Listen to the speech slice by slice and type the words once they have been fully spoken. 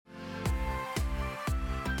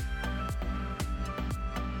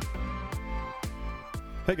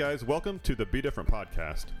Hey guys, welcome to the Be Different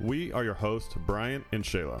podcast. We are your hosts, Brian and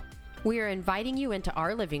Shayla. We are inviting you into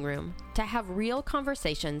our living room to have real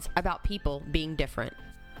conversations about people being different.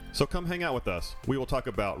 So come hang out with us. We will talk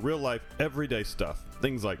about real life, everyday stuff,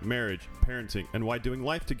 things like marriage, parenting, and why doing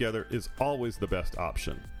life together is always the best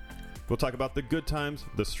option. We'll talk about the good times,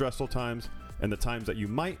 the stressful times, and the times that you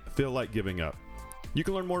might feel like giving up. You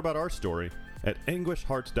can learn more about our story at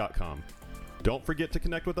anguishhearts.com. Don't forget to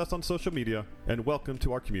connect with us on social media, and welcome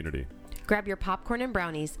to our community. Grab your popcorn and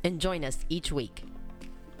brownies and join us each week.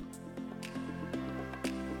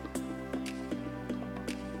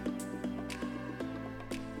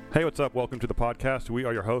 Hey, what's up? Welcome to the podcast. We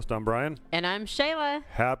are your host. I'm Brian. And I'm Shayla.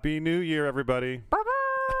 Happy New Year, everybody.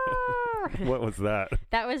 What was that?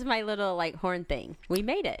 That was my little horn thing. We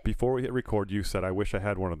made it. Before we hit record, you said, I wish I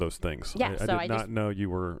had one of those things. Yeah, I did not know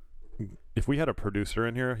you were... If we had a producer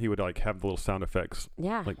in here, he would have the little sound effects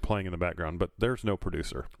playing in the background, but there's no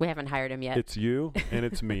producer. We haven't hired him yet. It's you and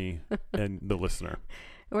it's me and the listener.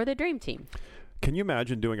 We're the dream team. Can you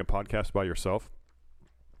imagine doing a podcast by yourself?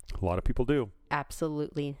 A lot of people do.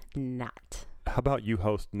 Absolutely not. How about you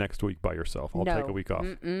host next week by yourself? I'll take a week off.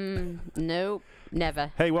 Nope,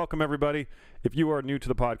 never. Hey, welcome everybody. If you are new to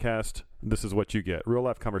the podcast, this is what you get. Real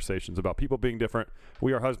life conversations about people being different.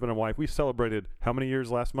 We are husband and wife. We celebrated how many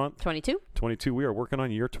years last month? 22. 22. We are working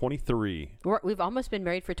on year 23. We've almost been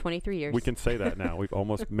married for 23 years. We can say that now. We've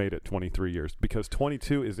almost made it 23 years because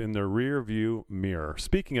 22 is in the rear view mirror.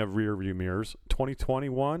 Speaking of rear view mirrors,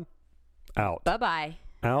 2021, out. Bye-bye.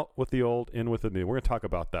 Out with the old, in with the new. We're going to talk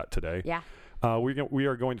about that today. Yeah. We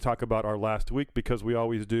are going to talk about our last week because we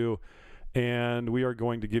always do. And we are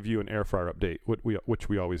going to give you an air fryer update, which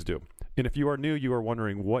we always do. And if you are new, you are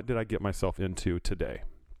wondering, what did I get myself into today?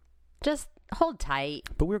 Just hold tight.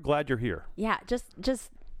 But we're glad you're here. Yeah,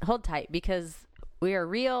 just hold tight because we are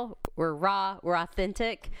real, we're raw, we're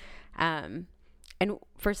authentic. And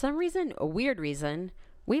for some reason, a weird reason,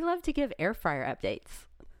 we love to give air fryer updates.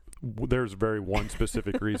 There's one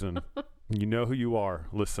specific reason. You know who you are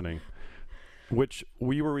listening. Which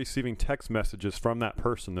we were receiving text messages from that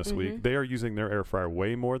person this week. They are using their air fryer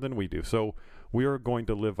way more than we do. So we are going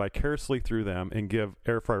to live vicariously through them and give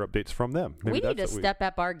air fryer updates from them. We need to step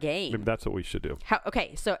up our game. Maybe that's what we should do.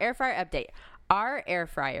 Okay, so air fryer update. Our air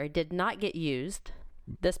fryer did not get used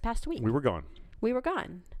this past week. We were gone.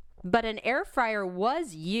 But an air fryer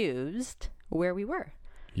was used where we were.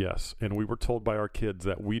 Yes, and we were told by our kids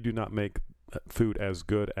that we do not make food as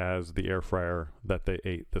good as the air fryer that they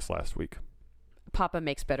ate this last week. Papa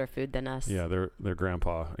makes better food than us. Yeah, their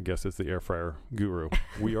grandpa, I guess, is the air fryer guru.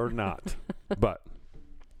 We are not. But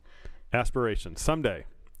aspirations. Someday.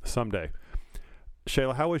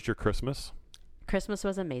 Shayla, how was your Christmas? Christmas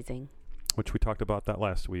was amazing. Which we talked about that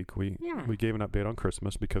last week. We gave an update on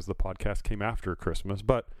Christmas because the podcast came after Christmas.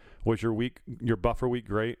 But was your buffer week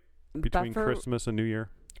great between Christmas and New Year?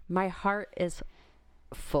 My heart is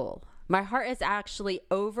full. My heart is actually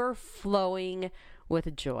overflowing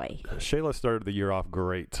with joy. Shayla started the year off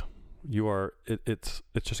great. It's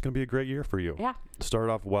just going to be a great year for you. Yeah. Start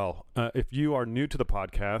off well. If you are new to the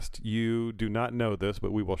podcast, you do not know this,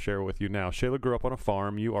 but we will share with you now. Shayla grew up on a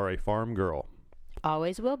farm. You are a farm girl.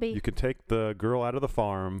 Always will be. You can take the girl out of the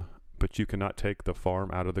farm, but you cannot take the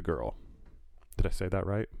farm out of the girl. Did I say that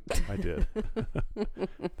right? I did.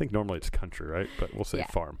 I think normally it's country, right? But we'll say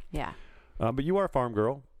farm. Yeah. But you are a farm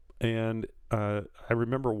girl. And I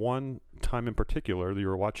remember one time in particular that you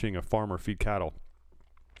were watching a farmer feed cattle.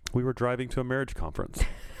 We were driving to a marriage conference.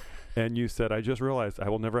 And you said, I just realized I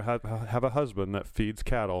will never have a husband that feeds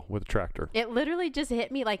cattle with a tractor. It literally just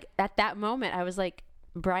hit me at that moment. I was like,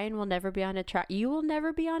 Brian will never be on a tractor. You will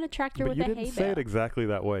never be on a tractor with a hay bale. But you didn't say it exactly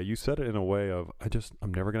that way. You said it in a way of,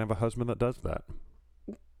 I'm never going to have a husband that does that.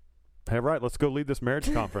 Hey, right, let's go lead this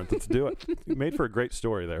marriage conference. Let's do it. You made for a great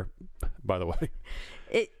story there, by the way.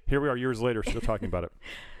 Here we are years later still talking about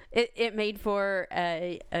it. It made for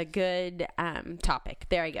a good topic.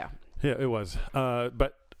 There you go. Yeah, it was.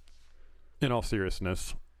 But in all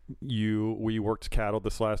seriousness, we worked cattle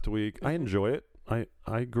this last week. I enjoy it.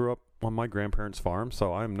 I grew up on my grandparents' farm,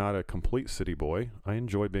 so I'm not a complete city boy. I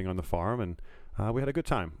enjoy being on the farm, and we had a good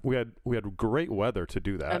time. We had great weather to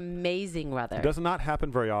do that. Amazing weather. It does not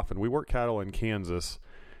happen very often. We work cattle in Kansas,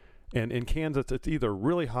 and in Kansas, it's either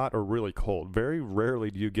really hot or really cold. Very rarely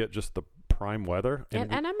do you get just the prime weather.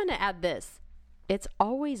 And I'm going to add this. It's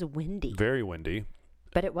always windy. Very windy.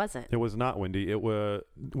 But it wasn't. It was not windy.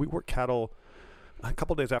 We worked cattle a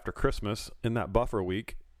couple days after Christmas in that buffer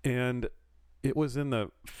week, and it was in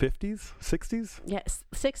the 50s, 60s? Yes,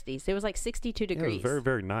 60s. It was 62 degrees. It was very,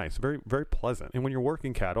 very nice. Very, very pleasant. And when you're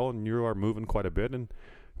working cattle and you are moving quite a bit, and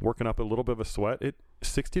working up a little bit of a sweat,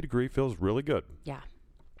 60 degree feels really good. Yeah.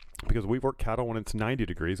 Because we've worked cattle when it's 90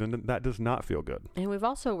 degrees, and that does not feel good. And we've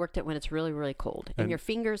also worked it when it's really, really cold, and your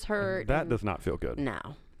fingers hurt. That does not feel good. No.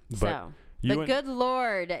 But so the good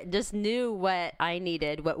Lord just knew what I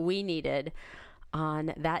needed, what we needed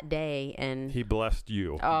on that day, and He blessed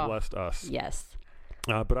you. He blessed us. Yes.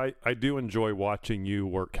 But I do enjoy watching you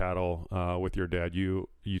work cattle with your dad. You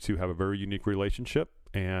two have a very unique relationship,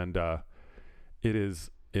 and it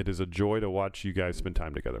is a joy to watch you guys spend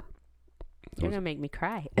time together. You're gonna make me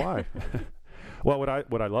cry. Why? Well,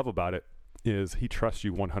 what I love about it is he trusts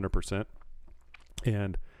you 100%,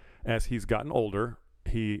 and as he's gotten older,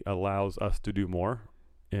 he allows us to do more,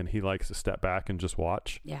 and he likes to step back and just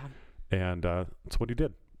watch. Yeah. And that's what he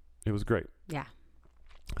did. It was great. Yeah.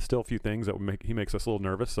 Still a few things that he makes us a little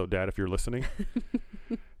nervous. So, Dad, if you're listening,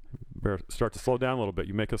 better start to slow down a little bit.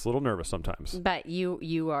 You make us a little nervous sometimes. But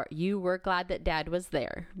you were glad that Dad was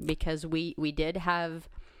there, because we did have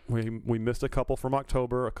we missed a couple from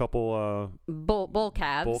October, a couple bull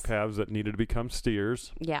calves that needed to become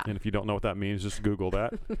steers. Yeah. And if you don't know what that means, just Google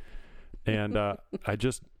that. And I'm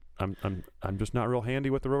just not real handy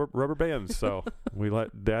with the rubber bands, so we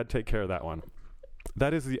let Dad take care of that one.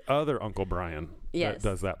 That is the other Uncle Brian that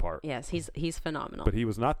does that part. Yes, he's phenomenal. But he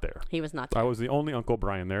was not there. He was not there. I was the only Uncle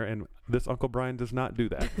Brian there, and this Uncle Brian does not do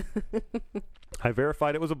that. I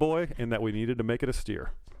verified it was a boy and that we needed to make it a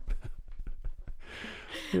steer.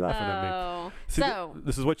 You're laughing at me. See, so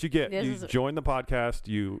this is what you get. You join the podcast,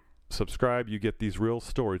 you subscribe, you get these real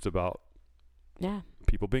stories about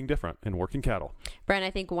people being different and working cattle. Brian,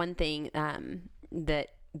 I think one thing that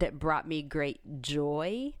brought me great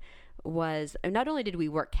joy was not only did we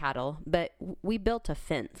work cattle, but we built a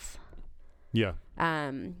fence. Yeah.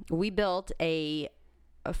 We built a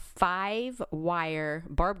 5-wire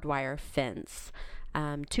barbed wire fence.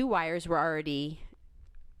 2 wires were already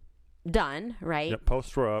done, right? Yep,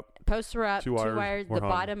 posts were up. 2 wires.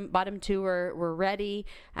 The bottom 2 were ready.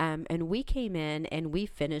 And we came in and we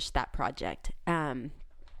finished that project. And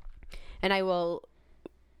I will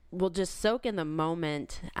just soak in the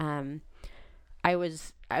moment. I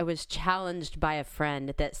was challenged by a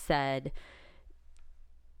friend that said,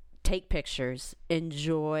 take pictures,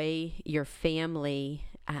 enjoy your family.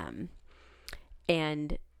 And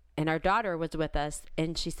our daughter was with us,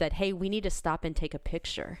 and she said, hey, we need to stop and take a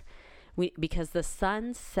picture. Because the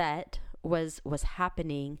sunset was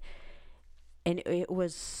happening, and it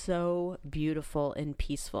was so beautiful and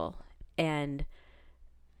peaceful. And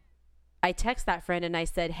I text that friend and I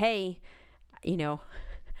said, hey,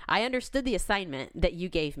 I understood the assignment that you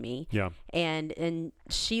gave me. Yeah. And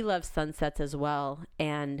she loves sunsets as well.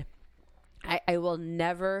 And I will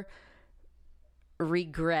never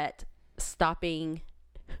regret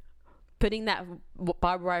putting that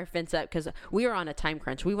barbed wire fence up, because we were on a time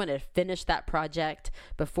crunch. We wanted to finish that project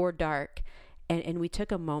before dark. And we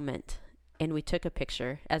took a moment and we took a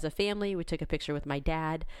picture. As a family, we took a picture with my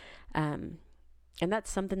dad. And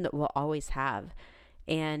that's something that we'll always have.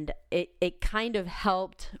 And it kind of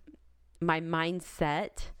helped my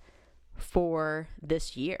mindset for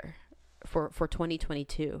this year, for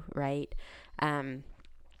 2022, right?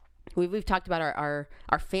 We've talked about our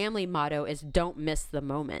family motto is don't miss the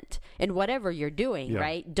moment. And whatever you're doing,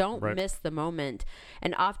 right? Don't miss the moment.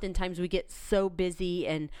 And oftentimes we get so busy,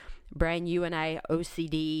 and Brian, you and I,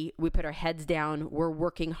 OCD, we put our heads down, we're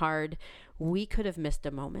working hard. We could have missed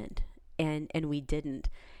a moment, and we didn't.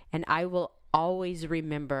 And I will always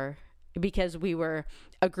remember, because we were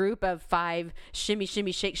a group of 5, shimmy,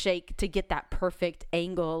 shimmy, shake, shake to get that perfect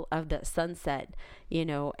angle of the sunset,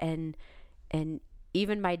 and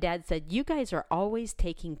even my dad said, you guys are always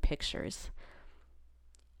taking pictures.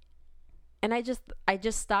 And I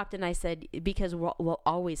just stopped and I said, because we'll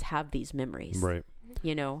always have these memories. Right.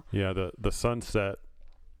 Yeah, the sunset,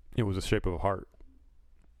 it was the shape of a heart.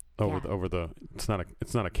 Over the it's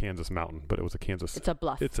not a Kansas mountain, but it was a Kansas. It's a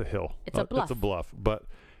bluff. It's a hill. It's a bluff. It's a bluff. But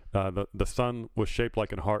the sun was shaped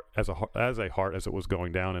like a heart as it was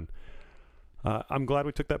going down, and I'm glad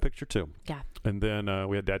we took that picture too. Yeah. And then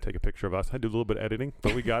we had Dad take a picture of us. I did a little bit of editing,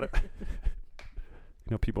 but we got it.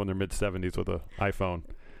 People in their mid-70s with an iPhone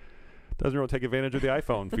doesn't really take advantage of the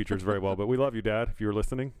iPhone features very well. But we love you, Dad, if you're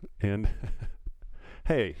listening. And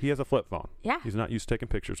hey, he has a flip phone. Yeah. He's not used to taking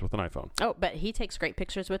pictures with an iPhone. Oh, but he takes great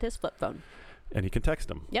pictures with his flip phone. And he can text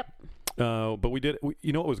them. Yep. But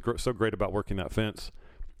what was so great about working that fence?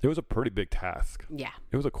 It was a pretty big task. Yeah.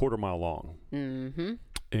 It was a 1/4 mile long. Mm-hmm.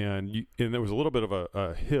 And there was a little bit of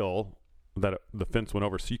a hill that the fence went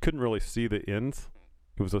over, so you couldn't really see the ends.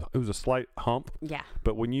 It was a slight hump. Yeah.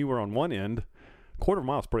 But when you were on one end, 1/4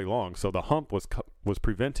 mile is pretty long, so the hump was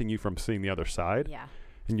preventing you from seeing the other side. Yeah.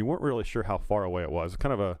 and you weren't really sure how far away it was.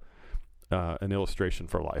 Kind of an illustration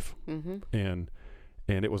for life. Mm-hmm. And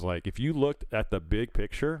it was like, if you looked at the big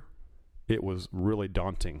picture, it was really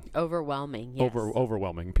daunting. Overwhelming. Yes.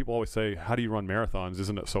 Overwhelming. People always say, how do you run marathons?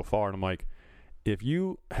 Isn't it so far? And I'm like, if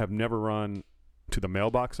you have never run to the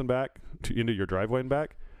mailbox and back, into your driveway and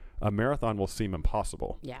back, a marathon will seem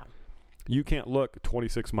impossible. Yeah. You can't look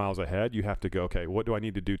 26 miles ahead. You have to go, okay, what do I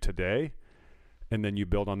need to do today? And then you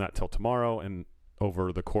build on that till tomorrow. And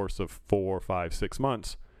over the course of 4, 5, 6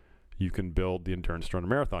 months, you can build the endurance to run a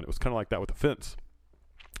marathon. It was kind of like that with the fence.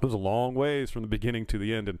 It was a long ways from the beginning to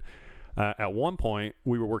the end. And at one point,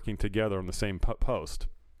 we were working together on the same post.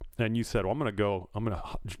 And you said, well, I'm going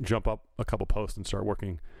to jump up a couple posts and start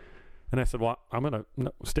working. And I said, well, I'm going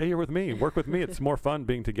to stay here with me, work with me. It's more fun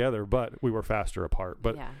being together, but we were faster apart.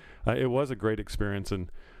 But it was a great experience.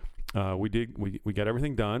 And we got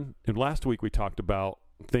everything done. And last week we talked about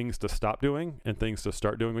things to stop doing and things to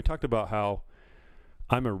start doing. We talked about how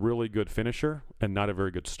I'm a really good finisher and not a very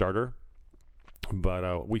good starter.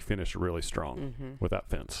 But we finished really strong with that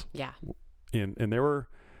fence. Yeah. And there were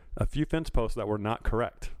a few fence posts that were not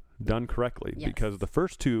done correctly, because the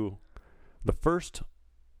first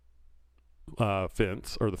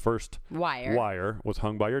fence, or the first wire was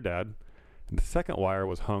hung by your dad, and the second wire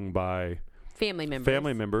was hung by family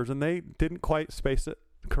members, and they didn't quite space it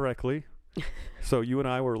correctly. So you and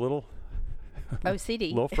I were a little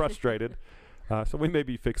OCD, a little frustrated. So we may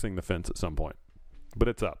be fixing the fence at some point, but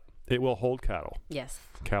it's up. It will hold cattle. Yes.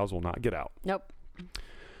 Cows will not get out. Nope.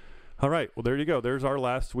 All right. Well, there you go. There's our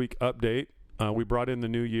last week update. We brought in the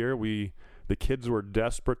new year. The kids were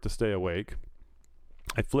desperate to stay awake.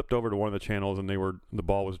 I flipped over to one of the channels, and the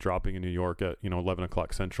ball was dropping in New York at 11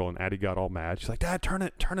 o'clock Central, and Addie got all mad. She's like, Dad, turn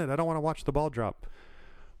it. I don't want to watch the ball drop.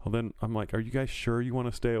 Well, then I'm like, are you guys sure you want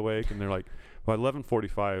to stay awake? And they're like, by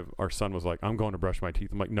 11:45, our son was like, I'm going to brush my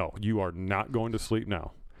teeth. I'm like, no, you are not going to sleep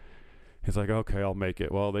now. He's like, okay, I'll make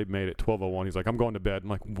it. Well, they made it 12:01. He's like, I'm going to bed. I'm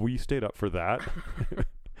like, we stayed up for that.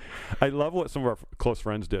 I love what some of our close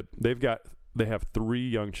friends did. They have 3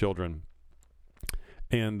 young children,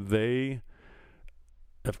 and they,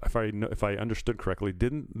 if I understood correctly,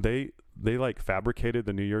 didn't they like fabricated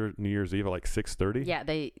the New Year's Eve at like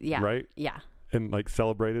 6:30? Yeah. Right? Yeah. And like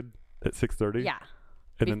celebrated at 6:30? Yeah.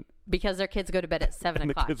 And then because their kids go to bed at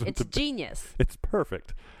 7 o'clock. It's genius. It's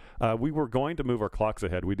perfect. We were going to move our clocks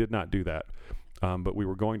ahead. We did not do that. But we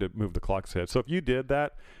were going to move the clocks ahead. So if you did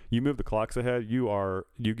that, you move the clocks ahead,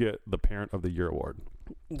 you get the Parent of the Year award.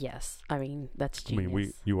 Yes. I mean, that's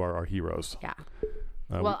genius. You are our heroes. Yeah.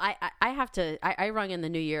 Well, I have to, I rung in the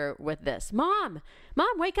new year with this. Mom,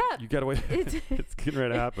 wake up. You got to wait. It's getting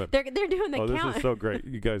ready to happen. They're doing the count. This is so great.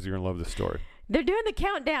 You guys are going to love this story. They're doing the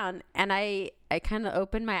countdown. And I kind of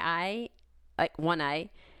opened my eye, like one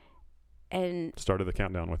eye, and started the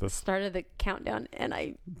countdown with us. And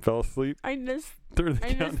I fell asleep. I missed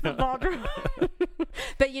the ball drop.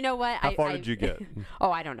 But you know what? How far did you get?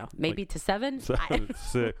 Oh, I don't know. Maybe to 7. 6.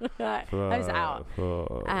 I was out.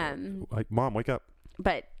 Like, Mom, wake up.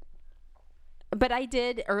 But I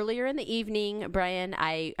did earlier in the evening, Brian.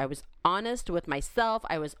 I was honest with myself.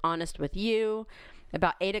 I was honest with you.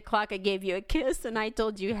 About 8 o'clock, I gave you a kiss, and I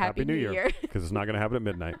told you Happy New Year. Because it's not going to happen at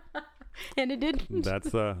midnight. And it didn't.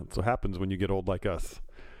 That's what happens when you get old like us.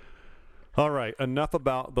 All right, enough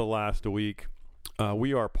about the last week.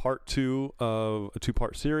 We are part 2 of a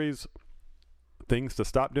 2-part series, things to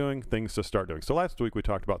stop doing, things to start doing. So last week we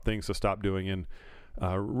talked about things to stop doing, and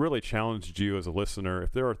really challenged you as a listener.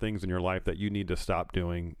 If there are things in your life that you need to stop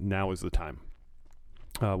doing, now is the time.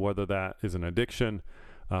 Whether that is an addiction,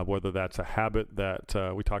 whether that's a habit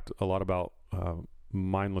that we talked a lot about,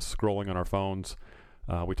 mindless scrolling on our phones.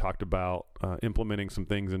 We talked about implementing some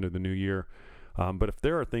things into the new year. But if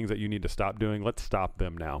there are things that you need to stop doing, let's stop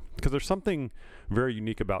them now. Because there's something very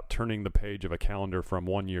unique about turning the page of a calendar from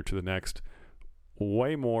one year to the next,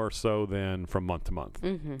 way more so than from month to month.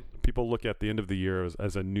 Mm-hmm. People look at the end of the year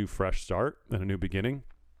as a new fresh start and a new beginning.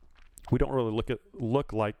 We don't really look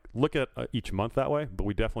at each month that way, but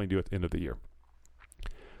we definitely do at the end of the year.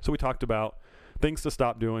 So we talked about things to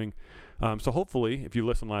stop doing. So hopefully, if you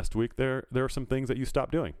listened last week, there are some things that you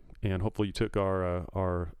stopped doing, and hopefully you took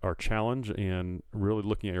our challenge and really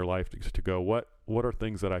looking at your life to go, what are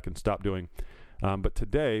things that I can stop doing? But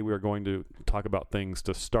today we are going to talk about things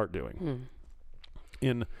to start doing.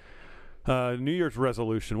 In New Year's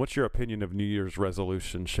resolution, what's your opinion of New Year's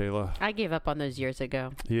resolution, Shayla? I gave up on those years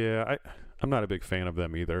ago. Yeah, I'm not a big fan of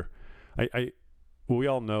them either. We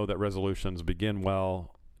all know that resolutions begin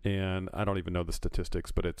well, and I don't even know the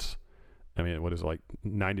statistics, but it's I mean, what is it, like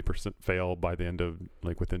 90% fail by the end of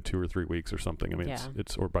like within 2 or 3 weeks or something. I mean,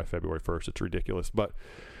 it's or by February 1st, it's ridiculous. But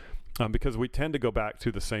because we tend to go back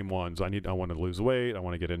to the same ones. I want to lose weight. I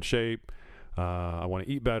want to get in shape. I want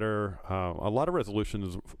to eat better. A lot of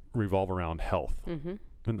resolutions revolve around health. Mm-hmm.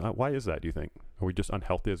 And why is that, do you think? Are we just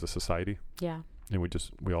unhealthy as a society? Yeah. And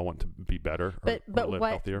we all want to be better or live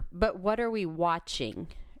healthier? But what are we watching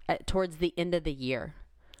towards the end of the year?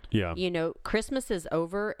 Yeah. You know, Christmas is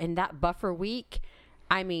over, and that buffer week,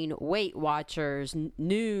 I mean, Weight Watchers,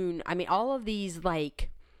 Noon, I mean, all of these like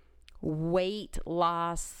weight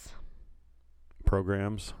loss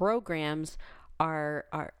programs are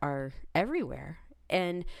everywhere.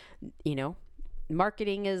 And, you know,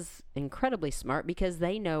 marketing is incredibly smart because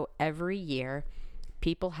they know every year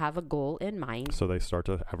people have a goal in mind. So they start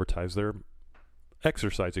to advertise their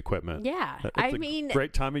exercise equipment. Yeah. I mean,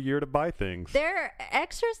 great time of year to buy things. Their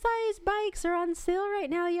exercise bikes are on sale right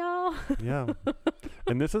now, y'all. Yeah.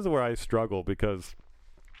 And this is where I struggle because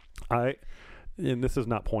and this is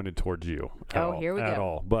not pointed towards you here we at go.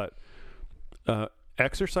 all. But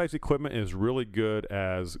exercise equipment is really good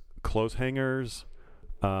as clothes hangers.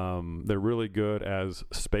 They're really good as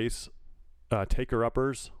space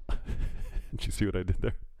taker-uppers. Did you see what I did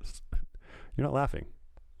there? You're not laughing.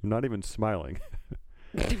 You're not even smiling.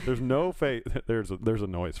 There's no face. There's a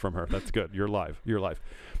noise from her. That's good. You're live.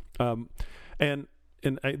 And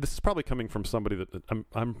this is probably coming from somebody that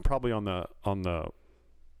I'm probably on the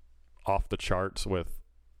off the charts with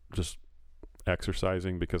just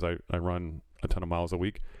exercising because I run a ton of miles a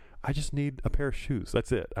week. I just need a pair of shoes.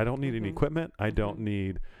 That's it. I don't need any equipment. I don't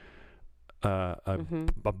need a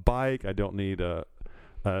bike. I don't need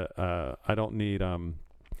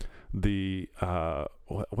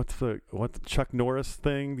what's the Chuck Norris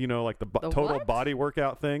thing, you know, like the total body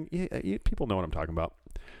workout thing. Yeah, people know what I'm talking about.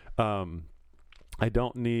 I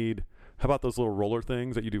don't need, how about those little roller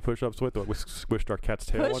things that you do push-ups with? We squished our cat's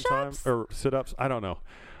tail one time, or sit-ups. I don't know.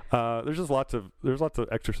 There's lots of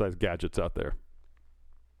exercise gadgets out there.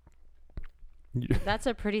 That's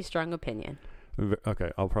a pretty strong opinion. Okay,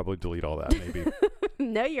 I'll probably delete all that maybe.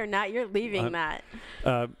 No, you're not. You're leaving that.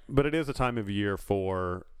 But it is a time of year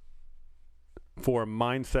for a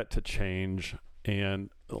mindset to change, and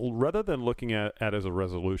rather than looking at as a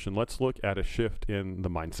resolution, let's look at a shift in the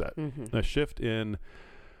mindset, a shift in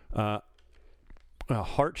a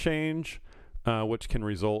heart change, which can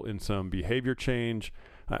result in some behavior change.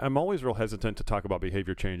 I'm always real hesitant to talk about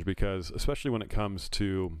behavior change because, especially when it comes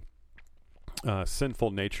to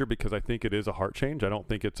sinful nature, because I think it is a heart change. I don't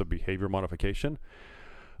think it's a behavior modification.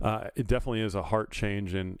 It definitely is a heart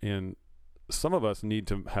change, and some of us need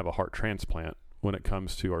to have a heart transplant when it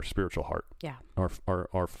comes to our spiritual heart. Yeah.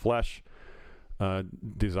 Our flesh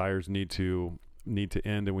desires need to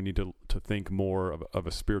end, and we need to think more of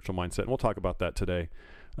a spiritual mindset. And we'll talk about that today.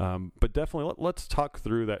 But definitely let's talk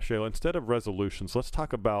through that, Shayla. Instead of resolutions, let's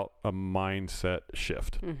talk about a mindset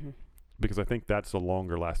shift, because I think that's the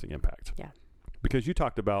longer lasting impact. Yeah. Because you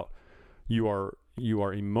talked about you are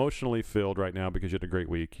emotionally filled right now because you had a great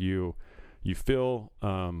week. You feel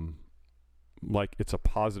like it's a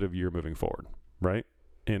positive year moving forward, right?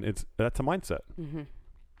 And that's a mindset.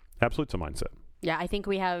 Absolutely, it's a mindset. Yeah, I think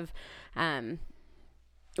we have,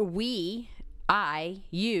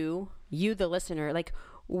 you, the listener, like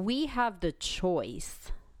we have the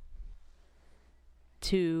choice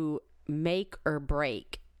to make or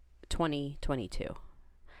break 2022.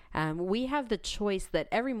 We have the choice that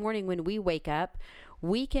every morning when we wake up,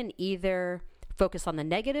 we can either focus on the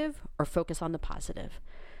negative or focus on the positive.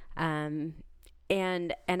 And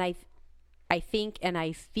I think and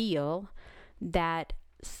I feel that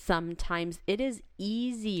sometimes it is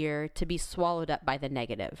easier to be swallowed up by the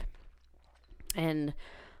negative. And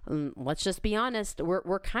let's just be honest,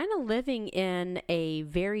 we're kind of living in a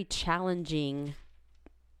very challenging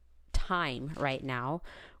time right now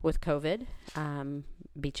with COVID.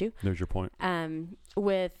 Beat you. There's your point.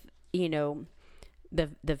 With, you know,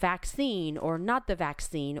 the vaccine or not the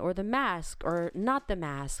vaccine, or the mask or not the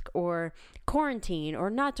mask, or quarantine or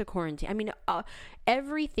not to quarantine. I mean,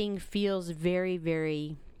 everything feels very,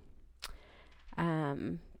 very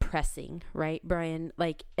pressing, right, Brian?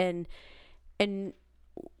 Like, and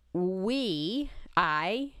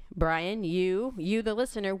Brian, you the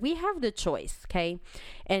listener, we have the choice, okay?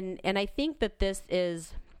 And I think that this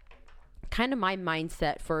is kind of my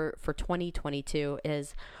mindset for 2022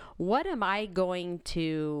 is, what am I going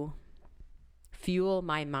to fuel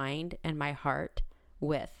my mind and my heart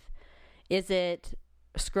with? Is it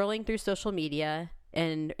scrolling through social media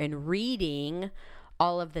and reading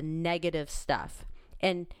all of the negative stuff?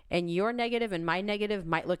 And your negative and my negative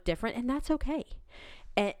might look different, and that's okay.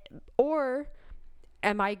 Or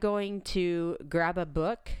am I going to grab a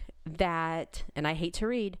book that, and I hate to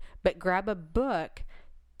read, but grab a book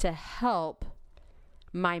to help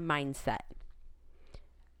my mindset?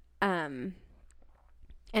 And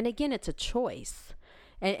again, it's a choice.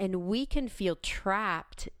 And we can feel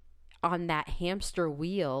trapped on that hamster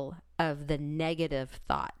wheel of the negative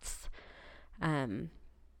thoughts. And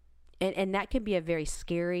that can be a very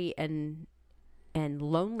scary and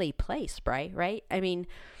lonely place, right? I mean,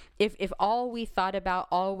 if all we thought about,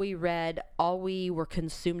 all we read, all we were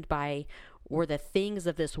consumed by were the things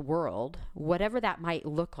of this world, whatever that might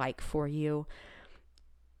look like for you,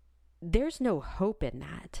 there's no hope in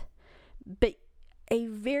that. But a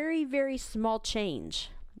very, very small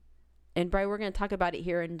change, and Brian, we're going to talk about it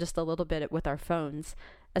here in just a little bit with our phones.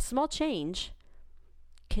 A small change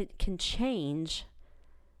can change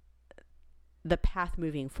the path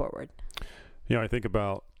moving forward. I think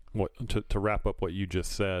about what to wrap up what you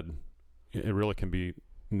just said. It really can be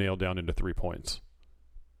nailed down into 3 points: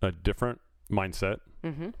 a different mindset,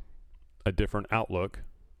 a different outlook,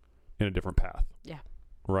 and a different path. Yeah.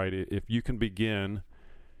 Right. If you can begin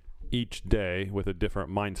each day with a different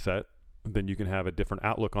mindset, then you can have a different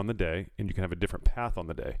outlook on the day, and you can have a different path on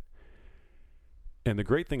the day. And the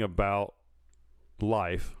great thing about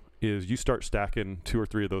life is you start stacking 2 or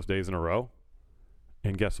 3 of those days in a row,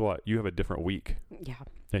 and guess what? You have a different week. Yeah.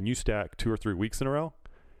 And you stack 2 or 3 weeks in a row,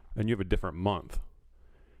 and you have a different month.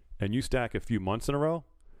 And you stack a few months in a row,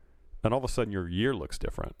 and all of a sudden your year looks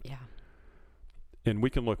different. Yeah. And we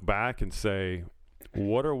can look back and say,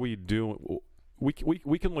 what are we doing? We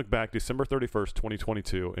can look back December 31st,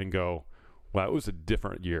 2022 and go, wow, it was a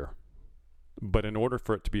different year. But in order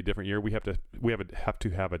for it to be a different year, we have to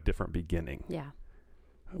have a different beginning. Yeah.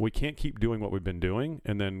 We can't keep doing what we've been doing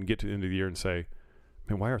and then get to the end of the year and say,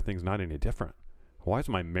 man, why are things not any different? Why is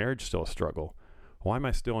my marriage still a struggle? Why am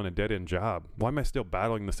I still in a dead-end job? Why am I still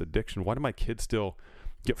battling this addiction? Why do my kids still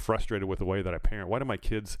get frustrated with the way that I parent? Why do my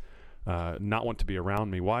kids not want to be around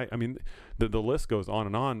me? Why? I mean, the list goes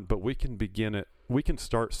on, but we can begin it. We can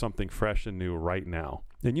start something fresh and new right now.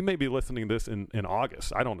 And you may be listening to this in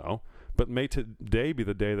August. I don't know. But may today be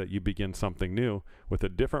the day that you begin something new with a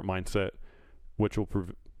different mindset, which will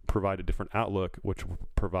provide a different outlook, which will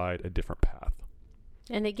provide a different path.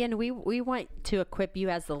 And again, we want to equip you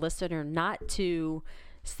as the listener not to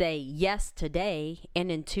say yes today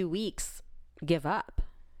and in 2 weeks give up,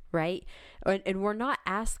 right? And we're not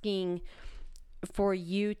asking for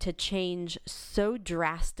you to change so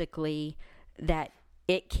drastically that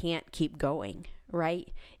it can't keep going,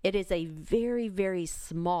 right? It is a very, very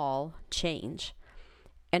small change.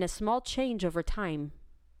 And a small change over time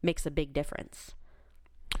makes a big difference.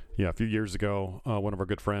 Yeah, a few years ago, one of our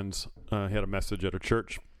good friends had a message at a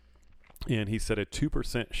church, and he said a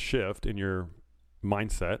 2% shift in your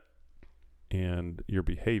mindset and your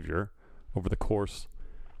behavior over the course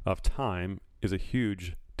of time is a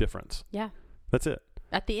huge difference. Yeah. That's it.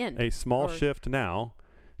 At the end. A small shift now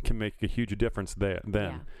can make a huge difference then.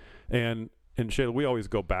 Yeah. And Shayla, we always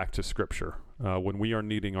go back to Scripture when we are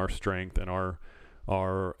needing our strength and our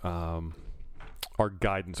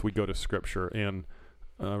guidance. We go to Scripture, and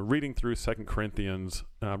reading through 2 Corinthians,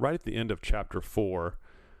 right at the end of chapter 4,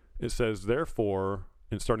 it says, therefore,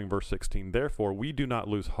 and starting verse 16, therefore we do not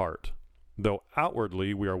lose heart, though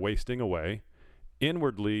outwardly we are wasting away,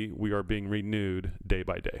 inwardly we are being renewed day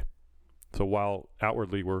by day. So while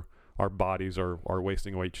outwardly our bodies are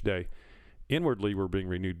wasting away each day, inwardly we're being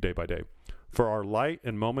renewed day by day. For our light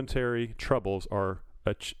and momentary troubles are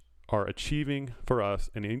achieving for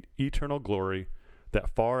us an eternal glory that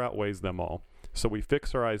far outweighs them all. So we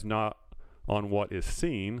fix our eyes not on what is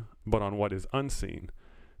seen, but on what is unseen.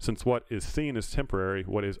 Since what is seen is temporary,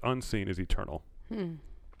 what is unseen is eternal. And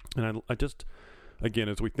I just, again,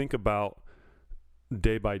 as we think about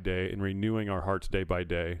day by day and renewing our hearts day by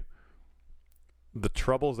day, the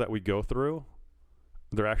troubles that we go through,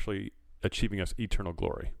 they're actually achieving us eternal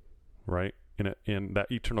glory, right? And that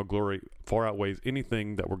eternal glory far outweighs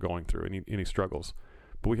anything that we're going through, any struggles.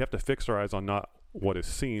 But we have to fix our eyes on not what is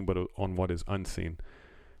seen, but on what is unseen.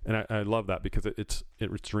 And I love that because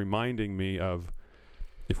it's reminding me of,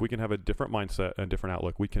 if we can have a different mindset and a different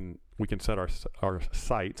outlook, we can set our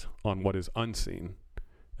sight on what is unseen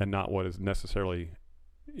and not what is necessarily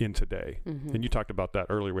in today. And you talked about that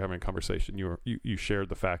earlier. We're having a conversation. You shared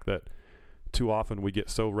the fact that too often we get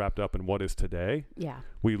so wrapped up in what is today,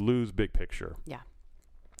 we lose big picture. Yeah.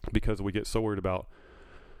 Because we get so worried about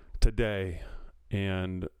today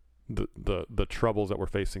and the troubles that we're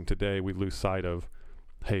facing today, we lose sight of,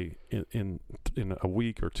 hey, in a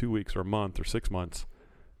week or 2 weeks or a month or 6 months,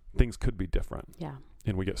 things could be different. Yeah.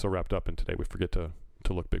 And we get so wrapped up in today, we forget to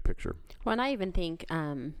look big picture. Well, and I even think,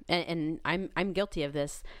 and I'm guilty of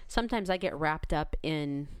this. Sometimes I get wrapped up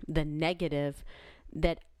in the negative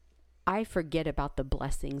that I forget about the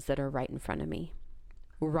blessings that are right in front of me,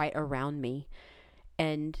 right around me.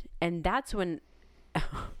 And that's when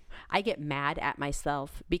I get mad at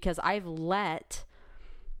myself, because I've let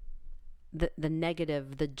the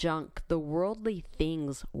negative, the junk, the worldly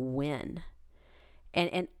things win.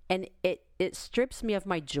 And it strips me of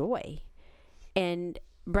my joy. And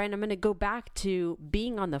Brian, I'm going to go back to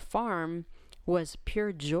being on the farm was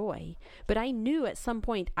pure joy, but I knew at some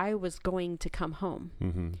point I was going to come home.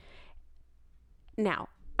 Mm-hmm. Now,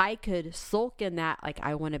 I could sulk in that, like,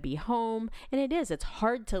 I want to be home. And it's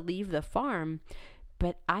hard to leave the farm,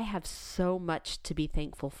 but I have so much to be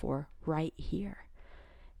thankful for right here.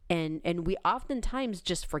 And we oftentimes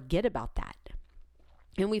just forget about that.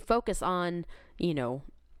 And we focus on, the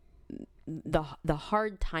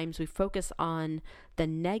hard times. We focus on the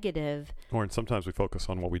negative. Or sometimes we focus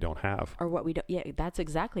on what we don't have. Or what we don't. Yeah, that's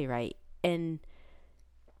exactly right. And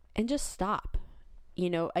just stop.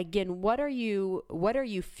 Again, what are you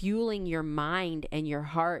fueling your mind and your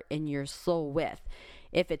heart and your soul with?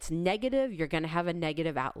 If it's negative, you're going to have a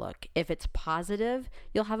negative outlook. If it's positive,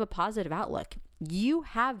 you'll have a positive outlook. You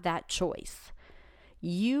have that choice.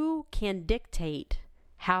 You can dictate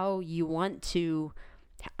how you want to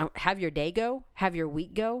have your day go, have your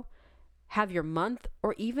week go, have your month,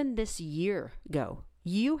 or even this year go.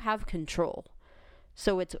 You have control.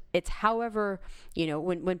 So it's however,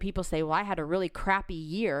 when people say, well, I had a really crappy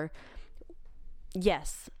year.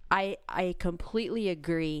 Yes, I completely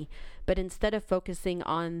agree. But instead of focusing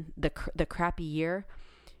on the crappy year,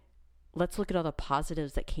 let's look at all the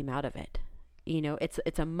positives that came out of it.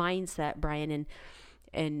 It's a mindset, Brian,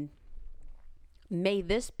 and may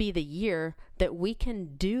this be the year that we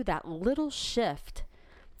can do that little shift,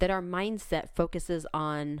 that our mindset focuses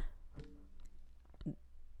on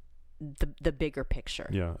the bigger picture.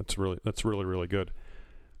 Yeah, that's really, really good.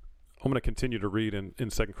 I'm going to continue to read in 2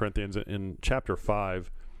 Corinthians in chapter 5,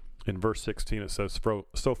 in verse 16, it says,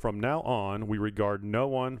 so from now on, we regard no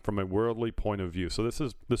one from a worldly point of view. So this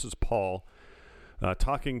is Paul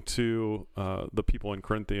talking to the people in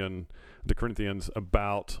the Corinthians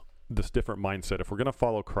about this different mindset. If we're going to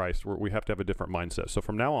follow Christ, we have to have a different mindset. So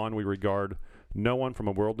from now on, we regard no one from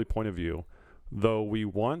a worldly point of view. Though we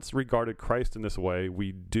once regarded Christ in this way,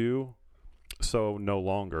 we do so no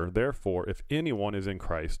longer. Therefore, if anyone is in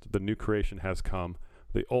Christ, the new creation has come.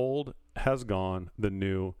 The old has gone. The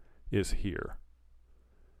new is here.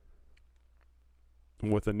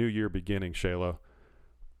 And with a new year beginning, Shayla,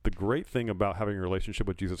 the great thing about having a relationship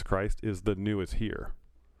with Jesus Christ is the new is here.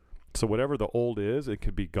 So whatever the old is, it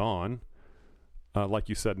could be gone. Like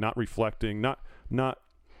you said, not reflecting, not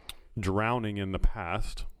drowning in the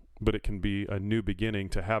past, but it can be a new beginning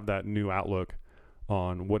to have that new outlook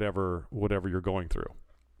on whatever you're going through,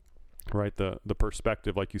 right? The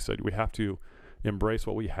perspective, like you said, we have to embrace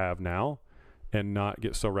what we have now and not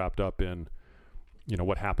get so wrapped up in,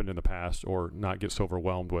 what happened in the past, or not get so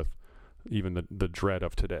overwhelmed with even the dread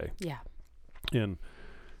of today. Yeah. And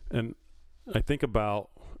I think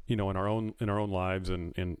about, in our own lives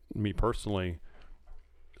and me personally,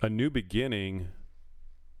 a new beginning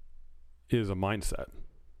is a mindset,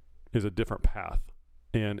 is a different path.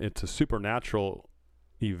 And it's a supernatural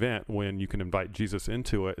event when you can invite Jesus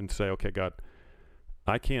into it and say, okay, God,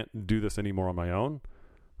 I can't do this anymore on my own.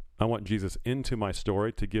 I want Jesus into my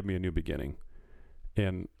story to give me a new beginning.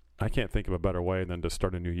 And I can't think of a better way than to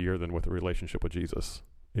start a new year than with a relationship with Jesus,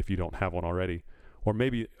 if you don't have one already. Or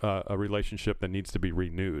maybe a relationship that needs to be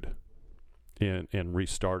renewed and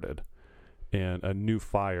restarted, and a new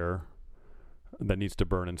fire that needs to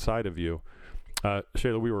burn inside of you.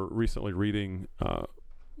 Shayla, we were recently reading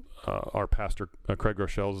our pastor Craig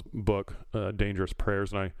Groeschel's book, Dangerous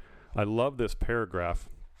Prayers, and I love this paragraph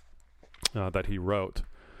that he wrote.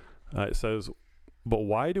 It says, but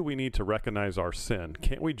why do we need to recognize our sin?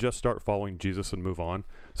 Can't we just start following Jesus and move on?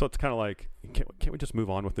 So it's kind of like, can't we just move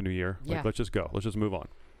on with the new year? Yeah. Like, let's just go. Let's just move on.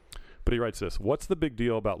 But he writes this, what's the big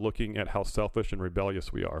deal about looking at how selfish and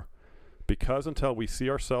rebellious we are? Because until we see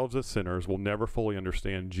ourselves as sinners, we'll never fully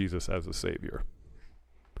understand Jesus as a Savior.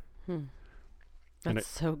 That's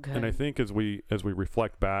so good. And I think as we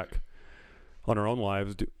reflect back on our own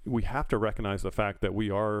lives, we have to recognize the fact that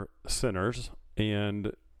we are sinners,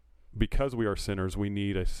 and because we are sinners, we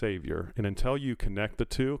need a Savior. And until you connect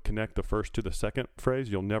the first to the second phrase,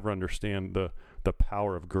 you'll never understand the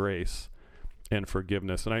power of grace and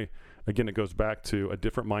forgiveness. And again, it goes back to a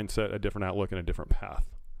different mindset, a different outlook, and a different path.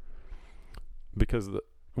 Because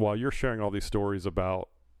while you're sharing all these stories about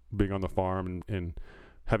being on the farm and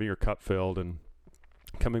having your cup filled and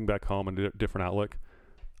coming back home and a different outlook,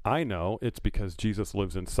 I know it's because Jesus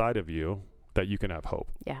lives inside of you that you can have hope.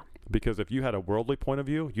 Yeah. Because if you had a worldly point of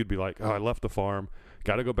view, you'd be like, oh, I left the farm,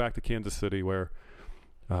 got to go back to Kansas City where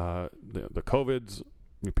the COVID's,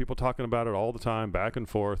 people talking about it all the time, back and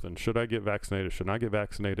forth, and should I get vaccinated? Should I get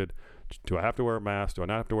vaccinated? Do I have to wear a mask? Do I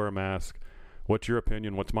not have to wear a mask? What's your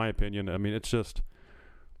opinion? What's my opinion? I mean, it's just,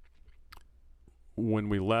 when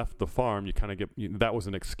we left the farm, you kind of get, that was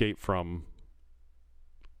an escape from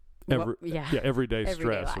everyday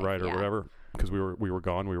stress, life, right? Or whatever, because we were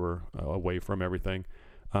gone, we were away from everything.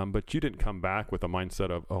 But you didn't come back with a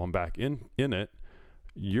mindset of, oh, I'm back in it.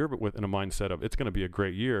 You're within a mindset of, it's going to be a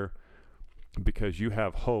great year because you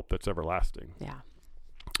have hope that's everlasting. Yeah.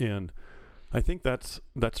 And I think that's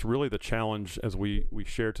really the challenge as we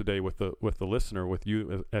share today with the listener, with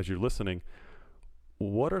you as you're listening.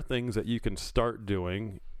 What are things that you can start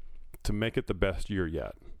doing to make it the best year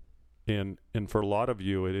yet? And for a lot of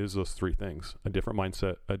you, it is those three things: a different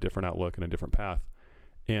mindset, a different outlook, and a different path.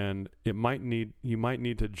 And you might need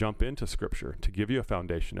to jump into Scripture to give you a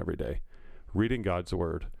foundation every day, reading God's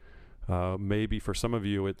Word. Maybe for some of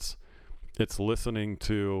you, it's listening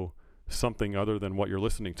to something other than what you're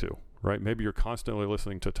listening to, right? Maybe you're constantly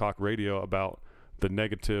listening to talk radio about the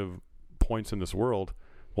negative points in this world.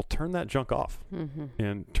 Well, turn that junk off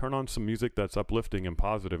and turn on some music that's uplifting and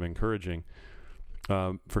positive, encouraging.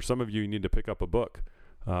 For some of you, you need to pick up a book.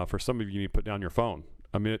 For some of you, you need to put down your phone.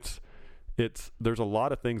 I mean, there's a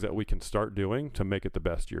lot of things that we can start doing to make it the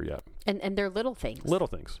best year yet. And they're little things. Little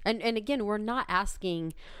things. And again, we're not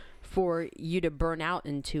asking for you to burn out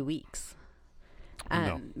in 2 weeks.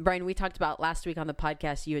 No. Brian, we talked about last week on the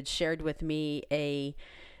podcast, you had shared with me a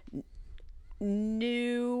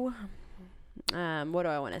new, what do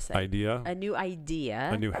I want to say? A new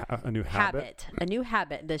habit. A new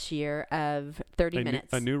habit this year of 30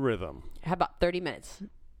 minutes. A new rhythm. How about 30 minutes?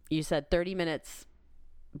 You said 30 minutes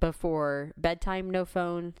before bedtime, no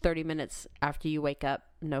phone. 30 minutes after you wake up,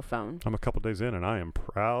 no phone. I'm a couple days in, and I am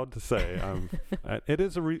proud to say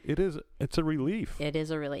it's a relief. It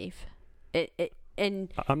is a relief.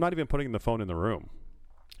 And I'm not even putting the phone in the room.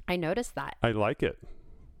 I noticed that. I like it.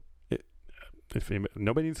 If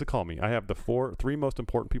nobody needs to call me, I have the three most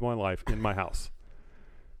important people in my life in my house.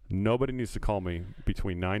 Nobody needs to call me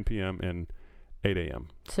between 9 p.m. and 8 a.m.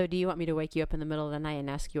 So do you want me to wake you up in the middle of the night and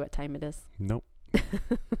ask you what time it is? Nope.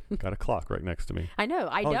 Got a clock right next to me. I know.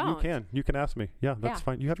 I don't. You can ask me. Yeah, that's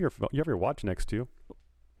fine. You have your watch next to you.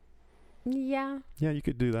 Yeah. Yeah, you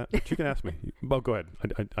could do that. But you can ask me. Well, go ahead.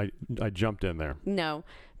 I jumped in there. No,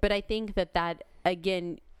 but I think that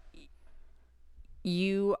again,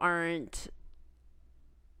 you aren't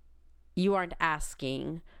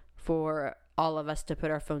asking for all of us to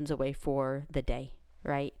put our phones away for the day,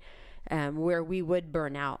 right? Where we would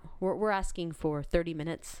burn out. We're asking for 30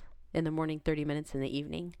 minutes in the morning, 30 minutes in the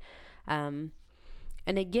evening. And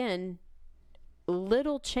again,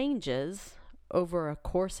 little changes over a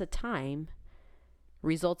course of time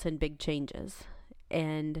results in big changes.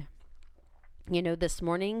 And, this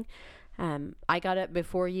morning, I got up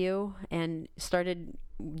before you and started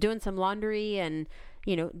doing some laundry and,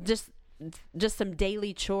 just some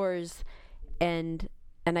daily chores. And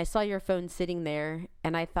I saw your phone sitting there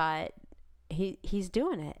and I thought, he's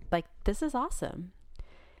doing it. Like, this is awesome.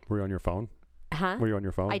 Were you on your phone? Huh? Were you on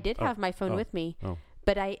your phone? I did have my phone with me,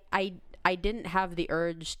 but I didn't have the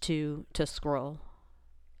urge to scroll.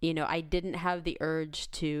 I didn't have the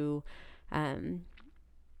urge to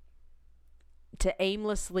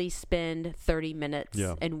aimlessly spend 30 minutes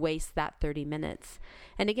and waste that 30 minutes.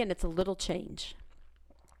 And again, it's a little change.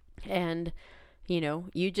 And,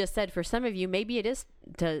 you just said for some of you, maybe it is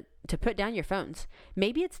to put down your phones.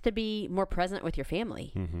 Maybe it's to be more present with your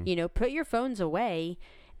family. Mm-hmm. Put your phones away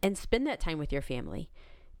and spend that time with your family,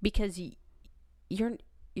 because you're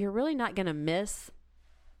really not going to miss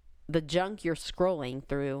the junk you're scrolling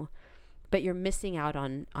through, but you're missing out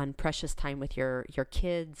on precious time with your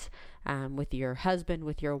kids, with your husband,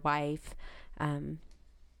 with your wife. And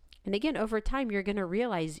again, over time, you're going to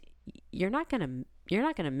realize you're not going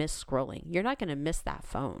to miss scrolling. You're not going to miss that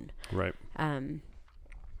phone. Right.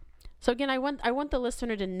 So again, I want the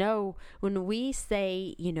listener to know, when we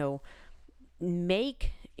say,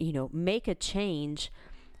 make a change,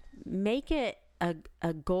 make it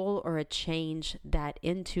a goal or a change that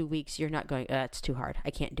in 2 weeks you're not going, it's too hard, I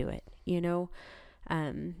can't do it.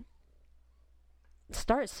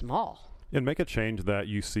 Start small and make a change that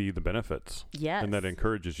you see the benefits. Yes. And that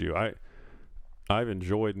encourages you. I've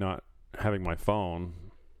enjoyed not having my phone,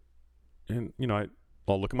 and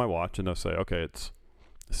I'll look at my watch and I'll say, okay, it's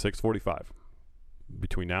 6:45.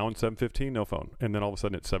 Between now and 7:15, no phone. And then all of a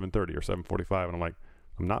sudden it's 7:30 or 7:45, and I'm like,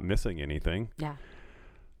 I'm not missing anything. Yeah.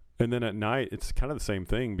 And then at night, it's kind of the same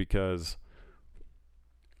thing, because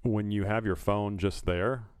when you have your phone just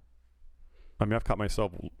there, I mean, I've caught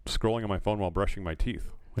myself scrolling on my phone while brushing my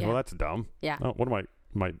teeth. Like, Yeah. well, that's dumb. Yeah. Oh, what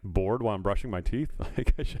am I bored while I'm brushing my teeth?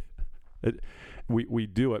 Like, we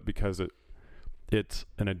do it because it's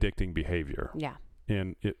an addicting behavior. Yeah.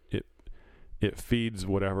 And it feeds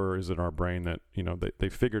whatever is in our brain that, they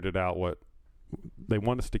figured it out, what they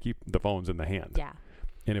want us to keep the phones in the hand. Yeah.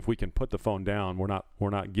 And if we can put the phone down, we're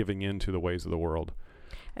not giving in to the ways of the world.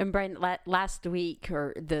 And Brian, last week,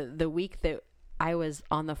 or the week that I was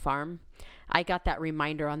on the farm, I got that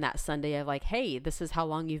reminder on that Sunday of like, hey, this is how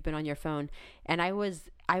long you've been on your phone. And I was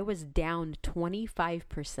down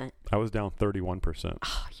 25%. I was down 31%.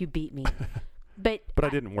 Oh, you beat me. But I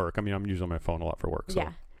didn't work. I mean, I'm using my phone a lot for work. So.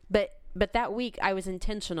 Yeah. But that week I was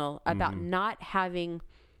intentional about not having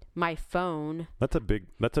my phone. That's a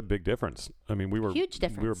big difference. I mean, Huge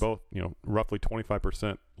difference. We were both, roughly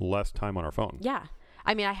 25% less time on our phone. Yeah.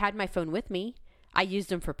 I mean, I had my phone with me. I used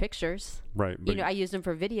them for pictures. Right. I used them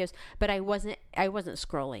for videos, but I wasn't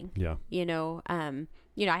scrolling. Yeah.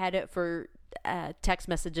 I had it for text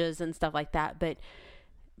messages and stuff like that,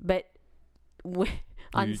 but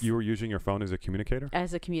you were using your phone as a communicator?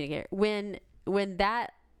 As a communicator. When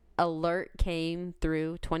that alert came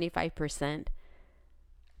through 25%,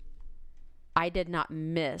 I did not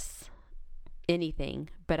miss anything,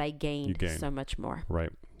 but I gained so much more.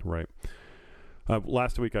 Right.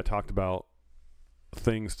 Last week I talked about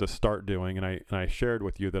things to start doing, and I shared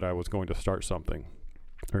with you that I was going to start something.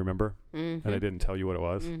 Remember? Mm-hmm. And I didn't tell you what it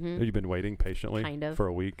was. Mm-hmm. You've been waiting patiently for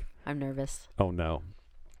a week. I'm nervous. Oh no,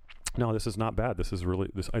 this is not bad. This is really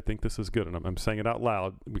I think this is good, and I'm saying it out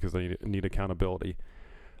loud because I need accountability.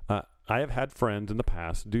 I have had friends in the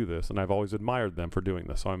past do this, and I've always admired them for doing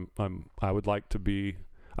this. So I would like to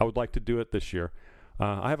do it this year.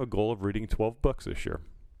 I have a goal of reading 12 books this year,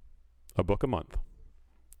 a book a month.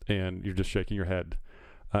 And you're just shaking your head.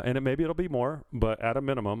 And maybe it'll be more, but at a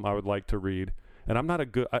minimum, I would like to read. And I'm not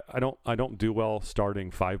I don't do well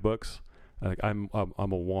starting 5 books. Like I'm a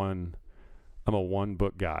one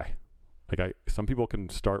book guy. Like some people can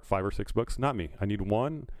start 5 or 6 books. Not me. I need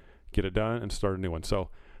one, get it done, and start a new one. So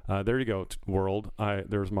there you go, world.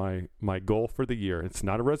 There's my goal for the year. It's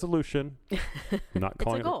not a resolution. I'm not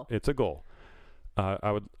calling it's a goal. It's a goal.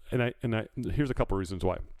 Here's a couple reasons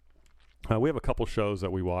why. We have a couple shows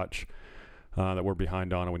that we watch that we're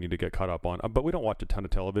behind on and we need to get caught up on. But we don't watch a ton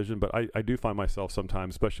of television. But I do find myself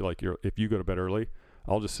sometimes, especially like if you go to bed early,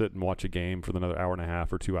 I'll just sit and watch a game for another hour and a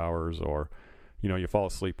half or 2 hours, or you fall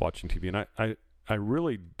asleep watching TV. And I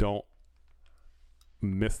really don't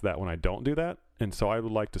miss that when I don't do that. And so I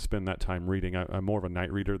would like to spend that time reading. I'm more of a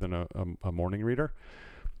night reader than a morning reader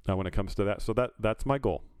when it comes to that. So that's my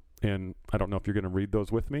goal. And I don't know if you're going to read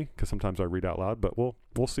those with me, because sometimes I read out loud, but we'll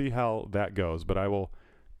see how that goes. But I will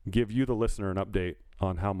give you, the listener, an update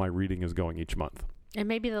on how my reading is going each month. And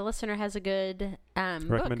maybe the listener has a good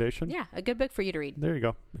recommendation. Book. Yeah, a good book for you to read. There you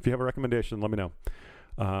go. If you have a recommendation, let me know.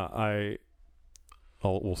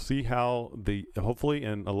 We'll see how hopefully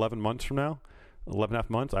in 11 months from now, 11 and a half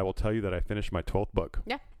months, I will tell you that I finished my 12th book.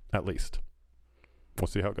 Yeah. At least. We'll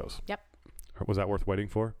see how it goes. Yep. Was that worth waiting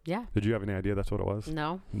for? Yeah. Did you have any idea that's what it was?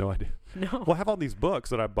 No. No idea. No. Well, I have all these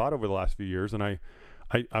books that I bought over the last few years, and I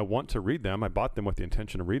want to read them. I bought them with the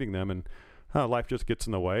intention of reading them, and life just gets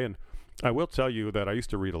in the way. And I will tell you that I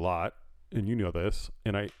used to read a lot, and you know this,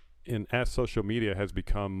 and as social media has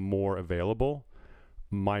become more available,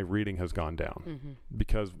 my reading has gone down. Mm-hmm.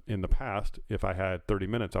 Because in the past, if I had 30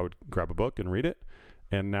 minutes, I would grab a book and read it,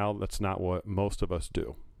 and now that's not what most of us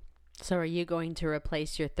do. So are you going to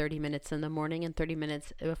replace your 30 minutes in the morning and 30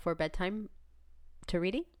 minutes before bedtime to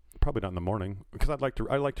reading? Probably not in the morning, because I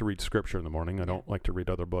like to read scripture in the morning. I don't like to read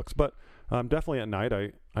other books, but definitely at night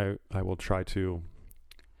I will try to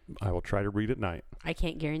read at night. I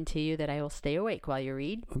can't guarantee you that I will stay awake while you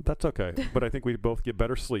read. That's okay, but I think we both get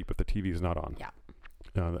better sleep if the TV is not on. Yeah.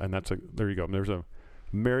 And there you go. There's a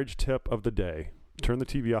marriage tip of the day: turn the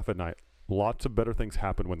TV off at night. Lots of better things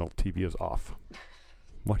happen when the TV is off.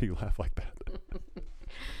 Why do you laugh like that?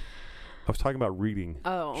 I was talking about reading,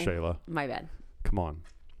 Shayla. My bad. Come on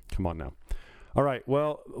now. All right.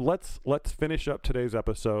 Well, let's finish up today's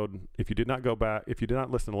episode. If you did not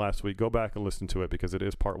listen to last week, go back and listen to it, because it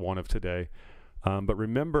is part 1 of today. But do you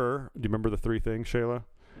remember the 3 things, Shayla?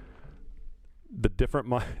 The different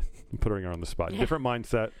mind. I'm putting her on the spot. Yeah. Different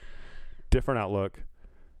mindset, different outlook,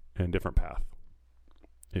 and different path.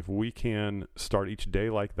 If we can start each day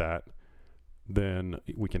like that, then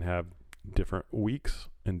we can have different weeks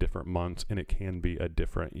and different months, and it can be a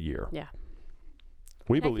different year. Yeah.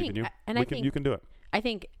 We believe in you. You can do it. I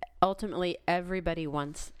think ultimately everybody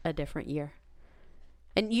wants a different year.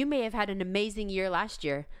 And you may have had an amazing year last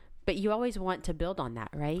year, but you always want to build on that,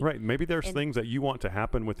 right? Right. Maybe there's things that you want to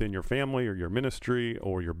happen within your family or your ministry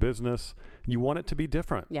or your business. You want it to be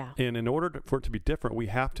different. Yeah. And in order for it to be different, we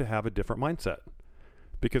have to have a different mindset.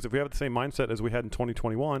 Because if we have the same mindset as we had in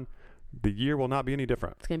 2021, the year will not be any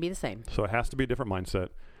different. It's going to be the same. So it has to be a different mindset,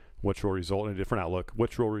 which will result in a different outlook,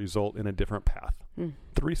 which will result in a different path.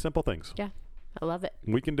 3 simple things. Yeah. I love it.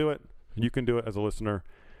 We can do it. You can do it as a listener.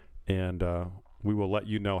 And we will let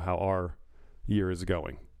you know how our year is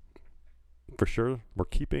going. For sure, we're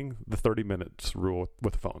keeping the 30 minutes rule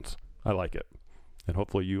with phones. I like it. And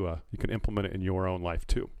hopefully you can implement it in your own life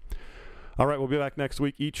too. All right, we'll be back next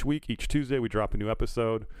week. Each Tuesday, we drop a new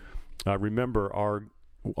episode. Remember, our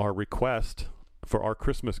request for our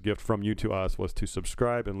Christmas gift from you to us was to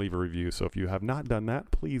subscribe and leave a review. So if you have not done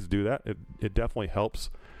that, please do that. It definitely helps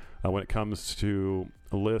when it comes to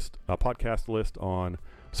a podcast list on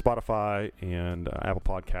Spotify and Apple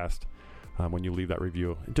Podcast. When you leave that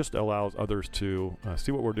review, it just allows others to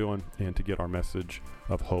see what we're doing and to get our message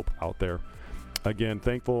of hope out there. Again,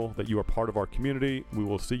 thankful that you are part of our community. We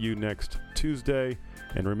will see you next Tuesday.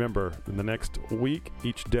 And remember, in the next week,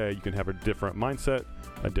 each day, you can have a different mindset,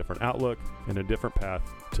 a different outlook, and a different path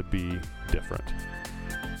to be different.